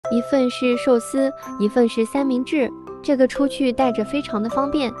一份是寿司，一份是三明治，这个出去带着非常的方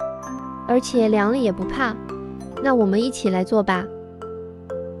便，而且凉了也不怕。那我们一起来做吧。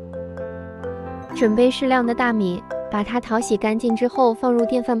准备适量的大米，把它淘洗干净之后放入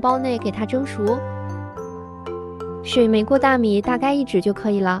电饭煲内给它蒸熟。水没过大米大概1指就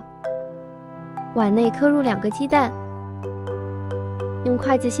可以了。碗内磕入2个鸡蛋，用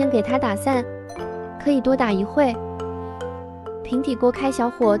筷子先给它打散，可以多打1会。平底锅开小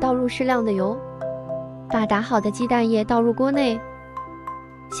火，倒入适量的油，把打好的鸡蛋液倒入锅内，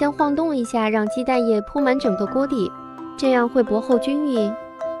先晃动一下，让鸡蛋液铺满整个锅底，这样会薄厚均匀。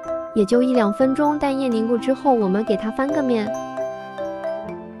也就1-2分钟，蛋液凝固之后，我们给它翻个面，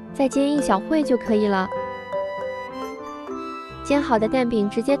再煎1小会就可以了。煎好的蛋饼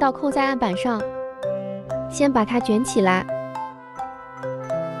直接倒扣在案板上，先把它卷起来，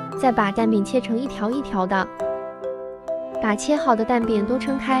再把蛋饼切成一条一条的，把切好的蛋饼都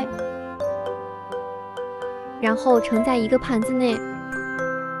撑开，然后盛在一个盘子内。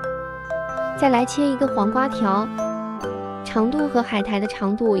再来切一个黄瓜条，长度和海苔的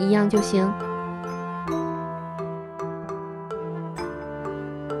长度一样就行。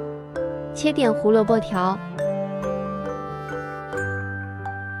切点胡萝卜条，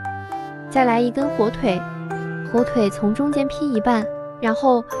再来1根火腿，火腿从中间劈一半，然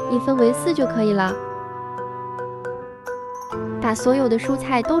后1分为4就可以了。把所有的蔬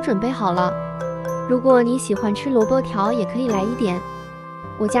菜都准备好了，如果你喜欢吃萝卜条，也可以来1点。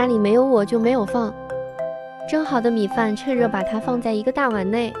我家里没有，我就没有放。蒸好的米饭趁热把它放在一个大碗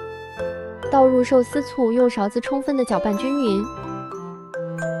内，倒入寿司醋，用勺子充分的搅拌均匀。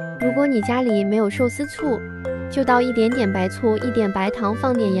如果你家里没有寿司醋，就倒1点点白醋，1点白糖，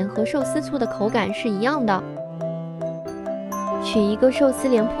放点盐，和寿司醋的口感是一样的。取一个寿司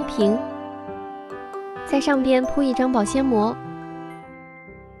帘铺平，在上边铺1张保鲜膜，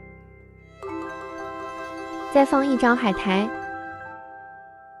再放1张海苔。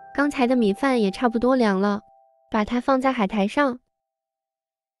刚才的米饭也差不多凉了，把它放在海苔上，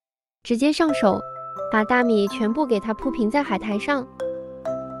直接上手，把大米全部给它铺平在海苔上，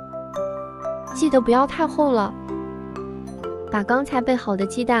记得不要太厚了。把刚才备好的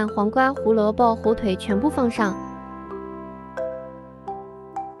鸡蛋、黄瓜、胡萝卜、火腿全部放上，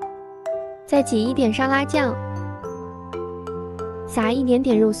再挤1点沙拉酱，撒1点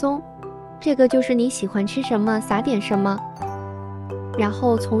点肉松，这个就是你喜欢吃什么撒点什么。然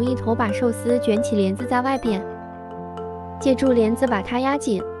后从一头把寿司卷起帘子在外边，借助帘子把它压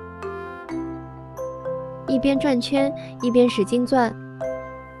紧，一边转圈一边使劲攥。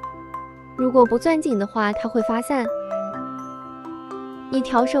如果不攥紧的话，它会发散。1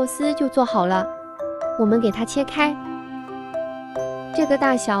条寿司就做好了，我们给它切开。这个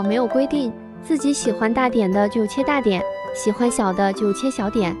大小没有规定，自己喜欢大点的就切大点，喜欢小的就切小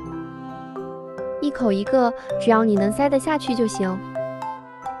点。1口1个，只要你能塞得下去就行。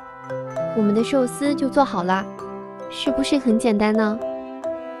我们的寿司就做好了，是不是很简单呢？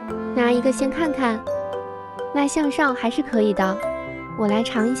拿一个先看看，卖相上还是可以的，我来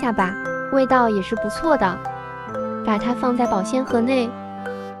尝一下吧，味道也是不错的。把它放在保鲜盒内，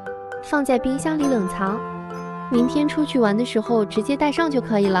放在冰箱里冷藏，明天出去玩的时候直接带上就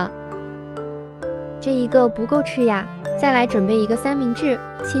可以了。这一个不够吃呀，再来准备一个三明治，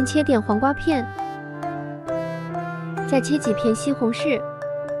先切点黄瓜片，再切几片西红柿，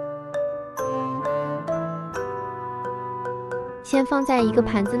先放在一个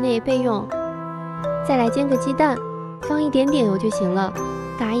盘子内备用。再来煎个鸡蛋，放1点点油就行了，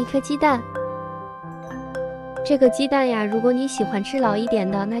打1颗鸡蛋。这个鸡蛋呀，如果你喜欢吃老一点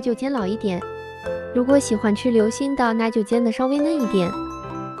的，那就煎老一点；如果喜欢吃流心的，那就煎的稍微嫩一点。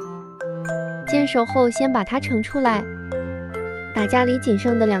煎熟后，先把它盛出来，把家里仅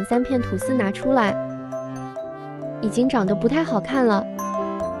剩的2-3片吐司拿出来，已经长得不太好看了，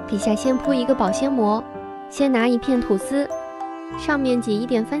底下先铺一个保鲜膜，先拿1片吐司，上面挤1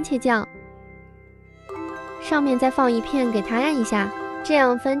点番茄酱，上面再放1片，给它按一下，这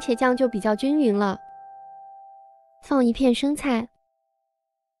样番茄酱就比较均匀了。放1片生菜，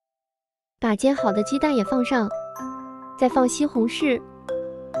把煎好的鸡蛋也放上，再放西红柿，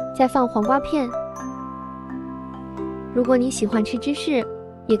再放黄瓜片。如果你喜欢吃芝士，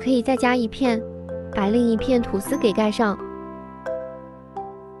也可以再加1片，把另1片吐司给盖上，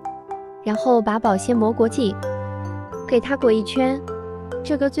然后把保鲜膜裹紧，给它裹1圈，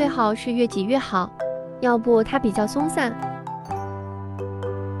这个最好是越挤越好，要不它比较松散。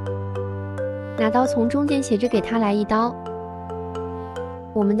拿刀从中间斜着给它来1刀，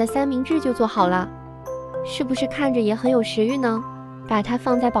我们的三明治就做好了，是不是看着也很有食欲呢？把它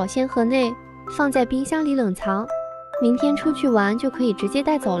放在保鲜盒内，放在冰箱里冷藏，明天出去玩就可以直接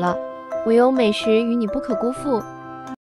带走了。唯有美食与你不可辜负。